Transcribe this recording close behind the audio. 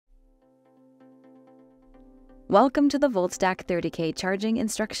Welcome to the Voltstack 30k charging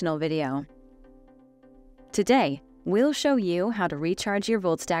instructional video. Today, we'll show you how to recharge your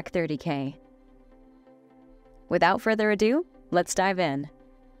Voltstack 30k. Without further ado, let's dive in.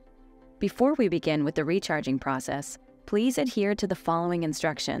 Before we begin with the recharging process, please adhere to the following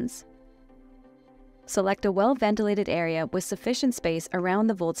instructions. Select a well-ventilated area with sufficient space around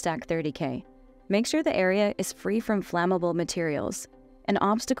the Voltstack 30k. Make sure the area is free from flammable materials and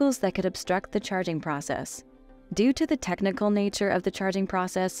obstacles that could obstruct the charging process. Due to the technical nature of the charging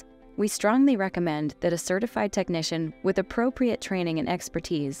process, we strongly recommend that a certified technician with appropriate training and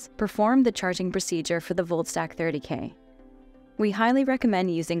expertise perform the charging procedure for the Voltstack 30k. We highly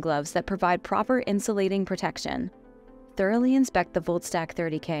recommend using gloves that provide proper insulating protection. Thoroughly inspect the Voltstack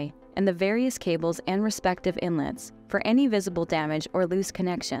 30k and the various cables and respective inlets for any visible damage or loose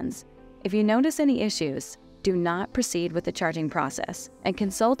connections. If you notice any issues, do not proceed with the charging process and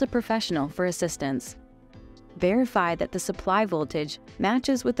consult a professional for assistance. Verify that the supply voltage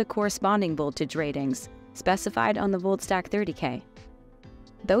matches with the corresponding voltage ratings specified on the Voltstack 30k.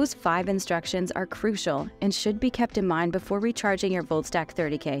 Those 5 instructions are crucial and should be kept in mind before recharging your Voltstack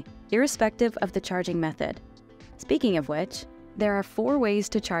 30k, irrespective of the charging method. Speaking of which, there are 4 ways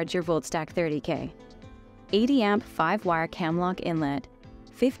to charge your Voltstack 30k. 80 amp 5-wire camlock inlet,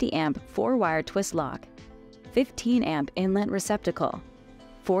 50 amp 4-wire twist lock, 15 amp inlet receptacle,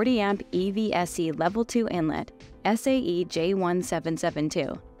 40 amp EVSE Level 2 inlet, SAE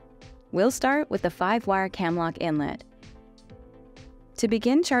J1772. We'll start with the 5-wire camlock inlet. To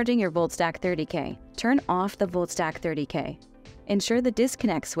begin charging your Voltstack 30k, turn off the Voltstack 30k. Ensure the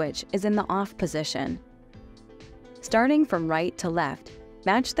disconnect switch is in the off position. Starting from right to left,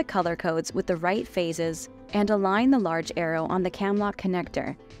 match the color codes with the right phases and align the large arrow on the camlock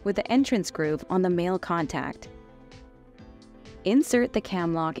connector with the entrance groove on the male contact. Insert the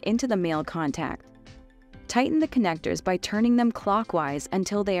camlock into the male contact. Tighten the connectors by turning them clockwise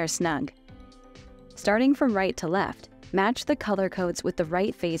until they are snug. Starting from right to left, match the color codes with the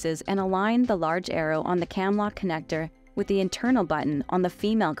right phases and align the large arrow on the camlock connector with the internal button on the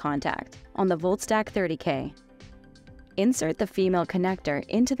female contact on the Voltstack 30k. Insert the female connector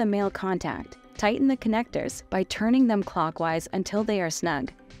into the male contact. Tighten the connectors by turning them clockwise until they are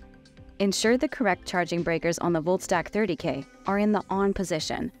snug. Ensure the correct charging breakers on the Voltstack 30k are in the on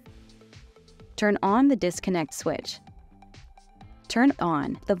position. Turn on the disconnect switch. Turn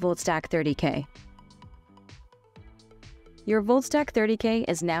on the Voltstack 30k. Your Voltstack 30k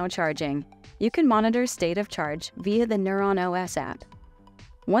is now charging. You can monitor state of charge via the Neuron OS app.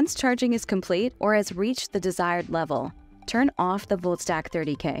 Once charging is complete or has reached the desired level, turn off the Voltstack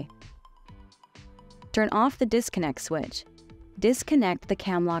 30k. Turn off the disconnect switch. Disconnect the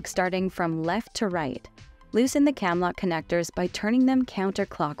camlock starting from left to right. Loosen the camlock connectors by turning them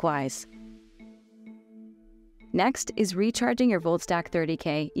counterclockwise. Next is recharging your Voltstack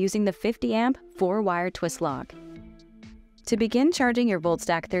 30k using the 50 amp 4-wire twist lock. To begin charging your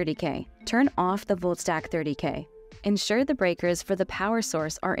Voltstack 30k, turn off the Voltstack 30k. Ensure the breakers for the power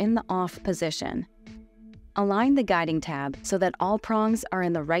source are in the off position. Align the guiding tab so that all prongs are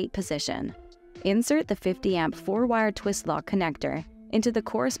in the right position. Insert the 50 amp 4-wire twist lock connector into the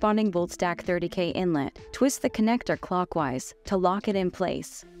corresponding Voltstack 30k inlet. Twist the connector clockwise to lock it in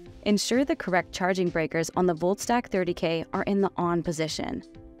place. Ensure the correct charging breakers on the Voltstack 30k are in the on position.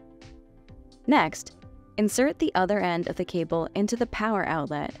 Next, insert the other end of the cable into the power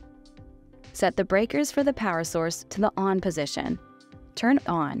outlet. Set the breakers for the power source to the on position. Turn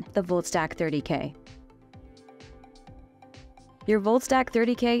on the Voltstack 30k. Your Voltstack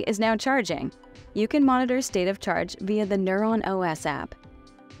 30k is now charging. You can monitor state of charge via the Neuron OS app.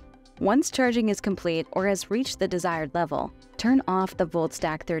 Once charging is complete or has reached the desired level, turn off the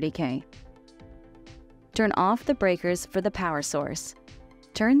Voltstack 30k. Turn off the breakers for the power source.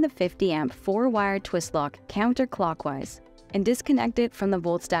 Turn the 50 amp 4-wire twist lock counterclockwise and disconnect it from the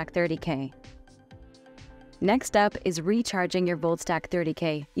Voltstack 30k. Next up is recharging your Voltstack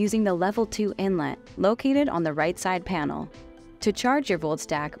 30k using the Level 2 inlet located on the right side panel. To charge your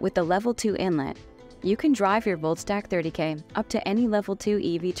Voltstack with the Level 2 inlet, you can drive your Voltstack 30k up to any Level 2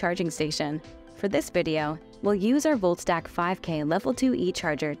 EV charging station. For this video, we'll use our Voltstack 5k Level 2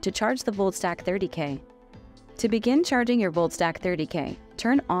 e-charger to charge the Voltstack 30k. To begin charging your Voltstack 30k,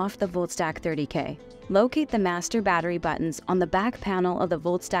 turn off the Voltstack 30k. Locate the master battery buttons on the back panel of the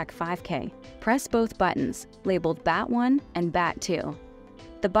Voltstack 5k. Press both buttons, labeled BAT1 and BAT2.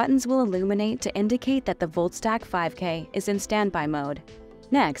 The buttons will illuminate to indicate that the Voltstack 5k is in standby mode.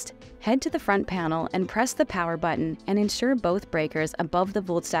 Next, head to the front panel and press the power button and ensure both breakers above the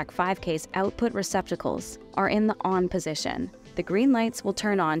Voltstack 5k's output receptacles are in the on position. The the green lights will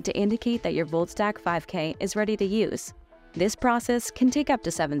turn on to indicate that your Voltstack 5K is ready to use. This process can take up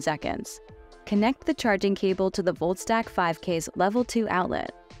to 7 seconds. Connect the charging cable to the Voltstack 5K's Level 2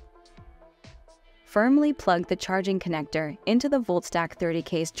 outlet. Firmly plug the charging connector into the Voltstack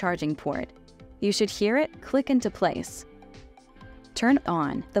 30k's charging port. You should hear it click into place. Turn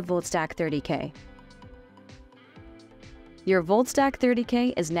on the Voltstack 30k. Your Voltstack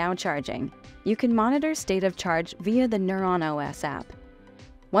 30k is now charging. You can monitor state of charge via the Neuron OS app.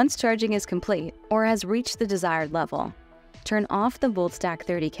 Once charging is complete or has reached the desired level, turn off the Voltstack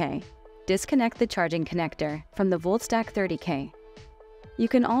 30k. Disconnect the charging connector from the Voltstack 30k. You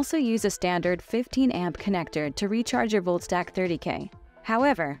can also use a standard 15 amp connector to recharge your Voltstack 30k.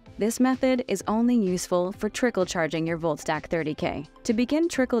 However, this method is only useful for trickle charging your Voltstack 30k. To begin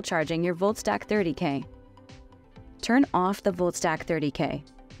trickle charging your Voltstack 30k, turn off the Voltstack 30k.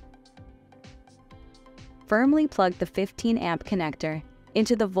 Firmly plug the 15 amp connector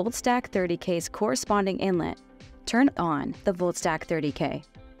into the Voltstack 30k's corresponding inlet. Turn on the Voltstack 30k.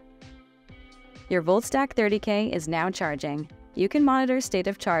 Your Voltstack 30k is now charging. You can monitor state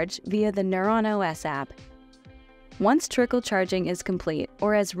of charge via the Neuron OS app. Once trickle charging is complete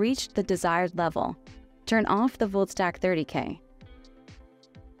or has reached the desired level, turn off the Voltstack 30k.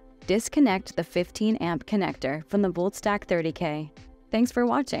 Disconnect the 15 amp connector from the Voltstack 30k. Thanks for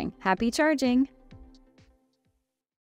watching. Happy charging!